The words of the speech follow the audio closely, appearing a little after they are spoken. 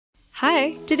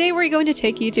Hi, today we're going to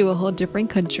take you to a whole different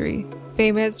country,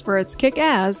 famous for its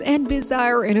kick-ass and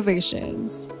bizarre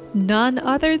innovations. None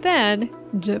other than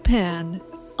Japan.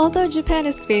 Although Japan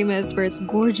is famous for its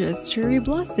gorgeous cherry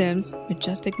blossoms,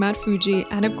 majestic Mount Fuji,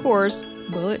 and of course,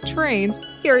 bullet trains,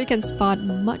 here you can spot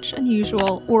much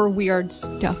unusual or weird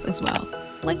stuff as well.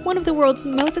 Like one of the world's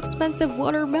most expensive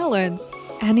watermelons,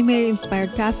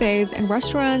 anime-inspired cafes and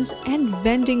restaurants, and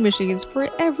vending machines for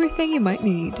everything you might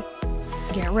need.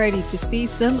 Get ready to see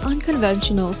some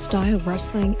unconventional style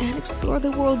wrestling and explore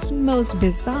the world's most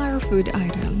bizarre food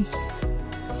items.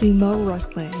 Sumo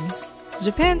wrestling.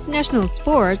 Japan's national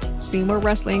sport, sumo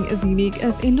wrestling is unique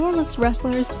as enormous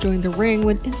wrestlers join the ring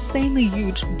with insanely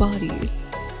huge bodies.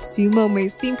 Sumo may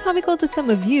seem comical to some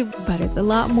of you, but it's a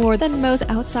lot more than most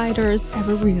outsiders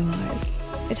ever realize.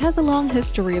 It has a long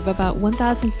history of about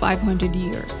 1,500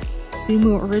 years.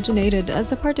 Sumo originated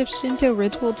as a part of Shinto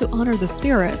ritual to honor the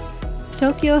spirits.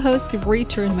 Tokyo hosts 3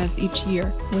 tournaments each year,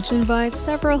 which invite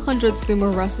several hundred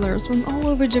sumo wrestlers from all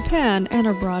over Japan and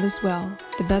abroad as well.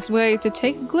 The best way to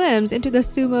take a glimpse into the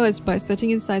sumo is by sitting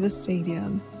inside the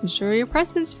stadium. Ensure your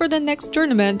presence for the next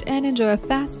tournament and enjoy a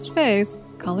fast-paced,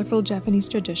 colorful Japanese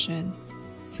tradition.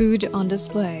 Food on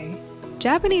display.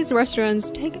 Japanese restaurants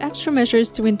take extra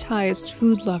measures to entice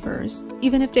food lovers,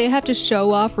 even if they have to show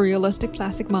off realistic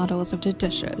plastic models of their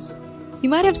dishes. You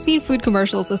might have seen food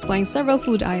commercials displaying several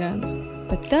food items,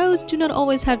 but those do not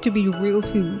always have to be real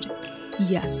food.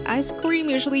 Yes, ice cream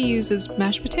usually uses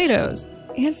mashed potatoes,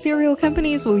 and cereal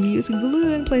companies will use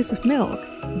glue in place of milk,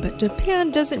 but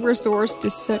Japan doesn't resort to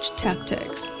such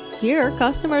tactics. Here,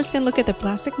 customers can look at the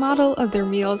plastic model of their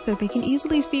meal so they can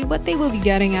easily see what they will be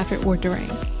getting after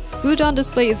ordering. Food on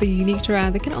display is a unique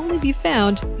trend that can only be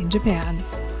found in Japan.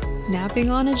 Napping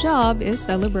on a job is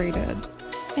celebrated.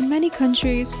 In many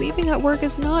countries, sleeping at work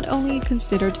is not only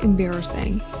considered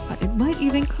embarrassing, but it might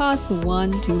even cause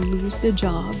one to lose the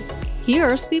job.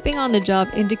 Here, sleeping on the job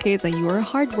indicates that you are a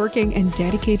hardworking and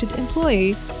dedicated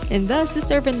employee, and thus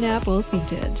deserve a nap while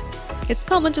seated. It's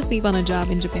common to sleep on a job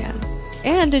in Japan,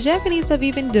 and the Japanese have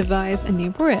even devised a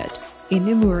name for it: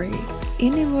 inemuri.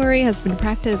 Inemuri has been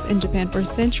practiced in Japan for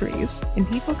centuries, and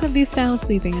people can be found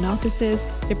sleeping in offices,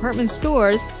 department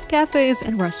stores, cafes,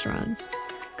 and restaurants.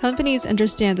 Companies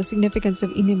understand the significance of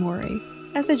inemuri,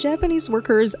 as the Japanese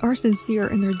workers are sincere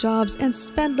in their jobs and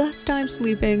spend less time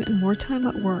sleeping and more time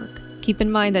at work. Keep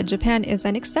in mind that Japan is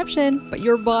an exception, but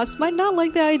your boss might not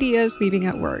like the idea of sleeping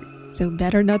at work, so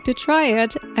better not to try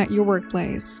it at your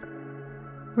workplace.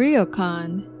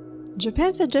 Ryokan.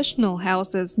 Japan's traditional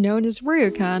houses, known as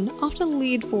ryokan, often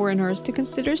lead foreigners to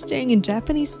consider staying in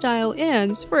Japanese-style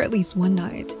inns for at least one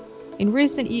night. In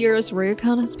recent years,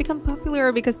 ryokan has become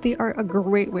popular because they are a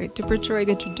great way to portray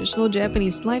the traditional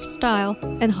Japanese lifestyle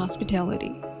and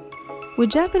hospitality.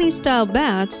 With Japanese-style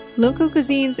baths, local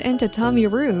cuisines, and tatami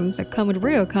rooms that come with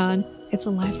ryokan, it's a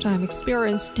lifetime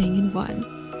experience staying in one.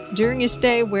 During your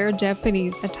stay, wear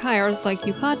Japanese attires like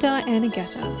yukata and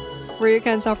ageta.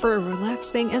 Ryokans offer a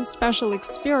relaxing and special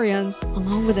experience,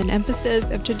 along with an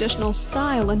emphasis of traditional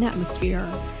style and atmosphere.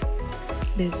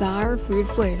 Bizarre food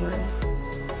flavors.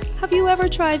 Have you ever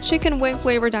tried chicken wing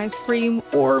flavored ice cream,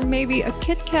 or maybe a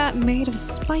Kit Kat made of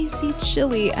spicy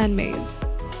chili and maize?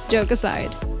 Joke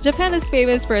aside, Japan is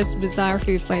famous for its bizarre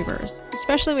food flavors,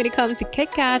 especially when it comes to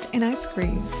Kit Kat and ice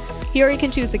cream. Here you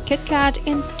can choose a Kit Kat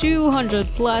in 200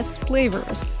 plus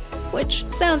flavors, which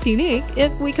sounds unique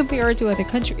if we compare it to other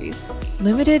countries.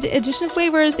 Limited edition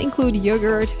flavors include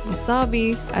yogurt,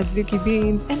 wasabi, adzuki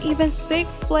beans, and even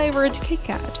steak-flavored Kit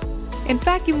Kat. In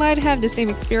fact, you might have the same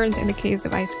experience in the case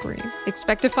of ice cream.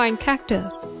 Expect to find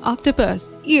cactus,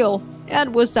 octopus, eel,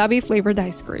 and wasabi-flavored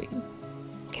ice cream.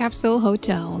 Capsule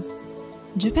hotels.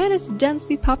 Japan is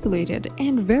densely populated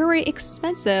and very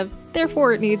expensive,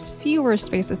 therefore it needs fewer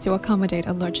spaces to accommodate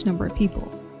a large number of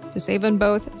people. To save on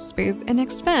both space and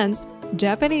expense,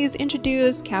 Japanese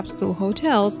introduced capsule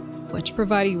hotels, which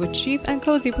provide you with cheap and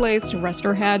cozy place to rest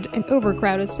your head in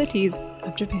overcrowded cities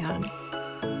of Japan.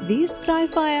 These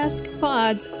sci-fi-esque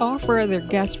pods offer their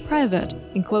guests private,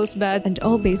 enclosed beds, and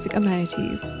all basic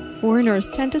amenities. Foreigners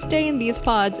tend to stay in these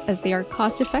pods as they are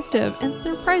cost-effective and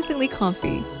surprisingly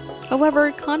comfy.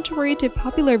 However, contrary to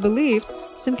popular beliefs,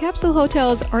 some capsule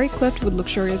hotels are equipped with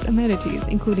luxurious amenities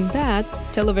including baths,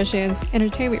 televisions,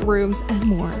 entertainment rooms, and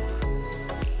more.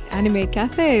 Anime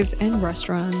cafes and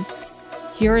restaurants.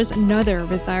 Here is another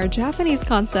bizarre Japanese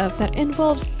concept that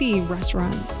involves theme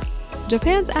restaurants.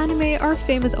 Japan's anime are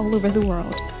famous all over the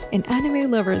world, and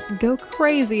anime lovers go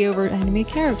crazy over anime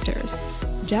characters.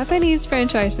 Japanese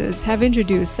franchises have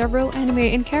introduced several anime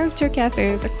and character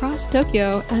cafes across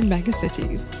Tokyo and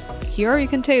megacities. Here you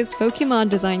can taste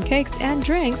Pokemon-designed cakes and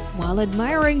drinks while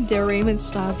admiring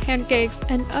Doraemon-style pancakes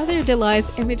and other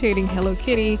delights imitating Hello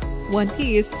Kitty, One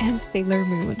Piece, and Sailor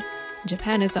Moon.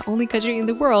 Japan is the only country in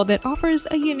the world that offers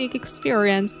a unique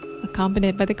experience,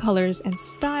 accompanied by the colors and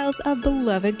styles of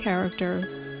beloved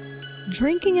characters.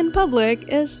 Drinking in public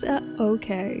is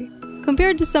okay.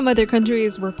 Compared to some other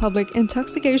countries where public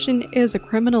intoxication is a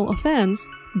criminal offense,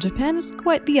 Japan is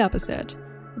quite the opposite.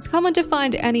 It's common to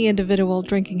find any individual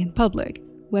drinking in public,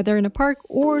 whether in a park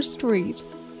or street.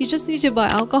 You just need to buy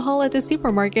alcohol at the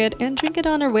supermarket and drink it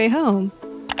on our way home.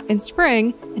 In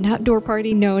spring, an outdoor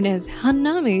party known as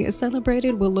Hanami is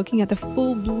celebrated while looking at the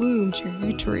full-bloom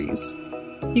cherry trees.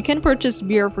 You can purchase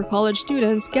beer for college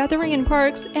students gathering in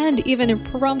parks and even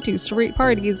impromptu street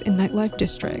parties in nightlife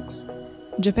districts.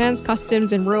 Japan's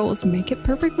customs and rules make it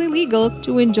perfectly legal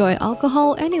to enjoy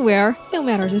alcohol anywhere, no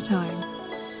matter the time.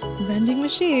 Vending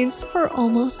machines for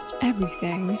almost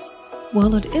everything.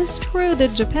 While it is true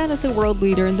that Japan is a world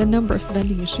leader in the number of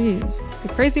vending machines, the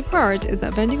crazy part is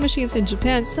that vending machines in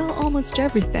Japan sell almost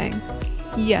everything.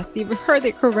 Yes, you've heard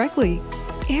it correctly.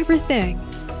 Everything.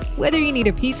 Whether you need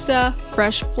a pizza,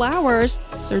 fresh flowers,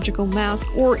 surgical mask,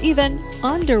 or even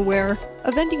underwear,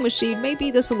 a vending machine may be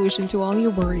the solution to all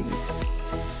your worries.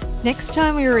 Next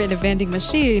time you're at a vending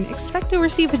machine, expect to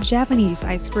receive a Japanese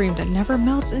ice cream that never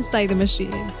melts inside the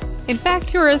machine. In fact,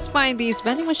 tourists find these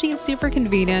vending machines super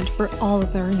convenient for all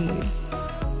of their needs.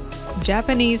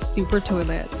 Japanese super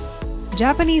toilets.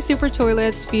 Japanese super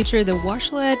toilets feature the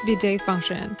washlet bidet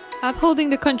function,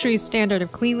 upholding the country's standard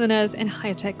of cleanliness and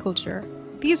high-tech culture.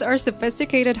 These are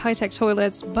sophisticated high-tech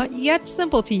toilets, but yet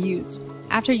simple to use.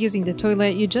 After using the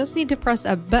toilet, you just need to press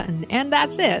a button and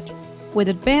that's it. With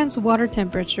advanced water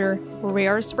temperature,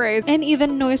 rare sprays, and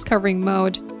even noise-covering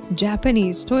mode,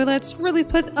 Japanese toilets really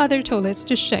put other toilets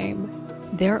to shame.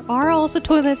 There are also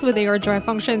toilets with air dry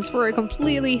functions for a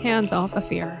completely hands-off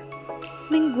affair.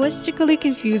 Linguistically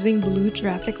confusing blue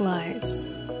traffic lights.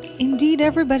 Indeed,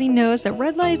 everybody knows that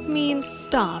red light means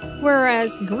stop,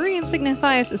 whereas green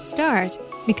signifies a start,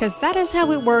 because that is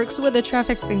how it works with the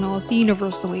traffic signals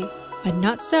universally. But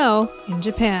not so in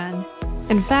Japan.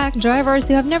 In fact, drivers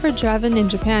who have never driven in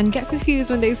Japan get confused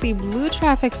when they see blue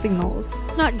traffic signals,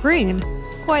 not green.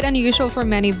 Quite unusual for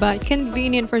many but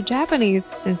convenient for Japanese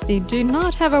since they do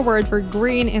not have a word for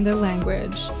green in their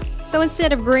language. So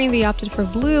instead of green, they opted for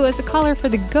blue as a color for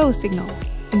the go signal.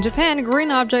 In Japan, green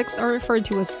objects are referred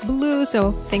to as blue,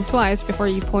 so think twice before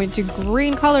you point to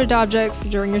green-colored objects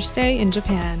during your stay in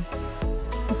Japan.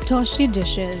 Otoshi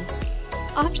dishes.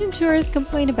 Often tourists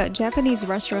complain about Japanese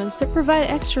restaurants that provide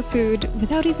extra food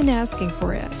without even asking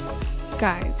for it.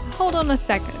 Guys, hold on a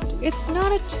second. It's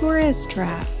not a tourist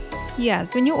trap.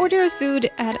 Yes, when you order food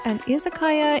at an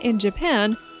izakaya in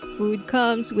Japan, food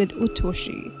comes with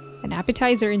otoshi, an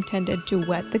appetizer intended to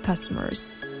whet the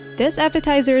customers. This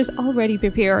appetizer is already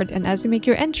prepared, and as you make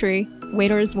your entry,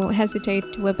 waiters won't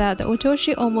hesitate to whip out the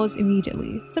otoshi almost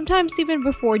immediately, sometimes even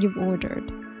before you've ordered.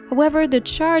 However, the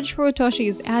charge for otoshi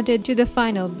is added to the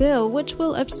final bill, which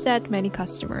will upset many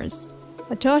customers.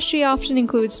 Otoshi often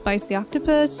includes spicy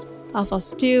octopus, alpha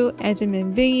stew,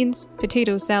 edamame beans,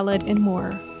 potato salad, and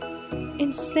more.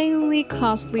 Insanely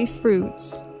costly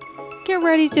fruits. Get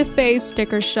ready to face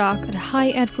sticker shock at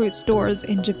high-end fruit stores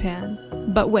in Japan.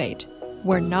 But wait,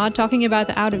 we're not talking about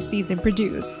the out-of-season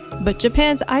produce, but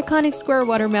Japan's iconic square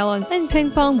watermelons and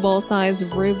ping-pong ball-sized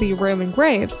ruby Roman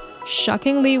grapes.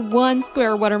 Shockingly, one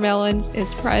square watermelon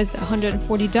is priced at $140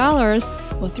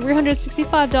 or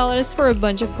 $365 for a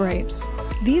bunch of grapes.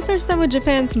 These are some of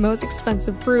Japan's most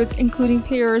expensive fruits, including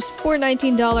pears for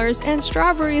 $19 and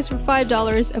strawberries for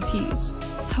 $5 a piece.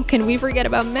 How can we forget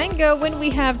about mango when we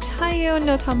have Taiyo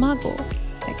no Tamago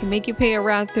that can make you pay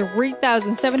around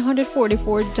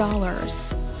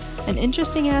 $3,744? An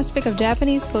interesting aspect of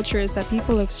Japanese culture is that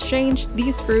people exchange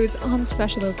these fruits on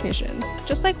special occasions,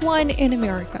 just like wine in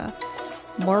America.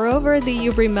 Moreover, the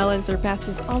Yubri melon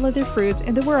surpasses all other fruits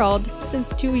in the world,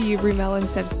 since 2 Yubri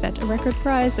melons have set a record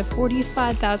price of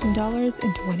 $45,000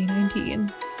 in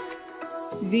 2019.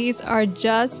 These are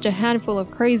just a handful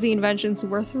of crazy inventions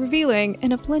worth revealing,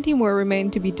 and plenty more remain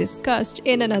to be discussed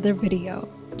in another video.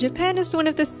 Japan is one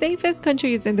of the safest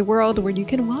countries in the world where you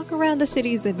can walk around the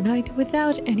cities at night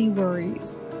without any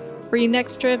worries. For your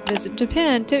next trip, visit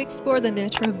Japan to explore the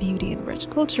natural beauty and rich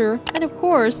culture, and of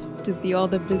course, to see all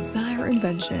the bizarre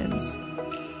inventions.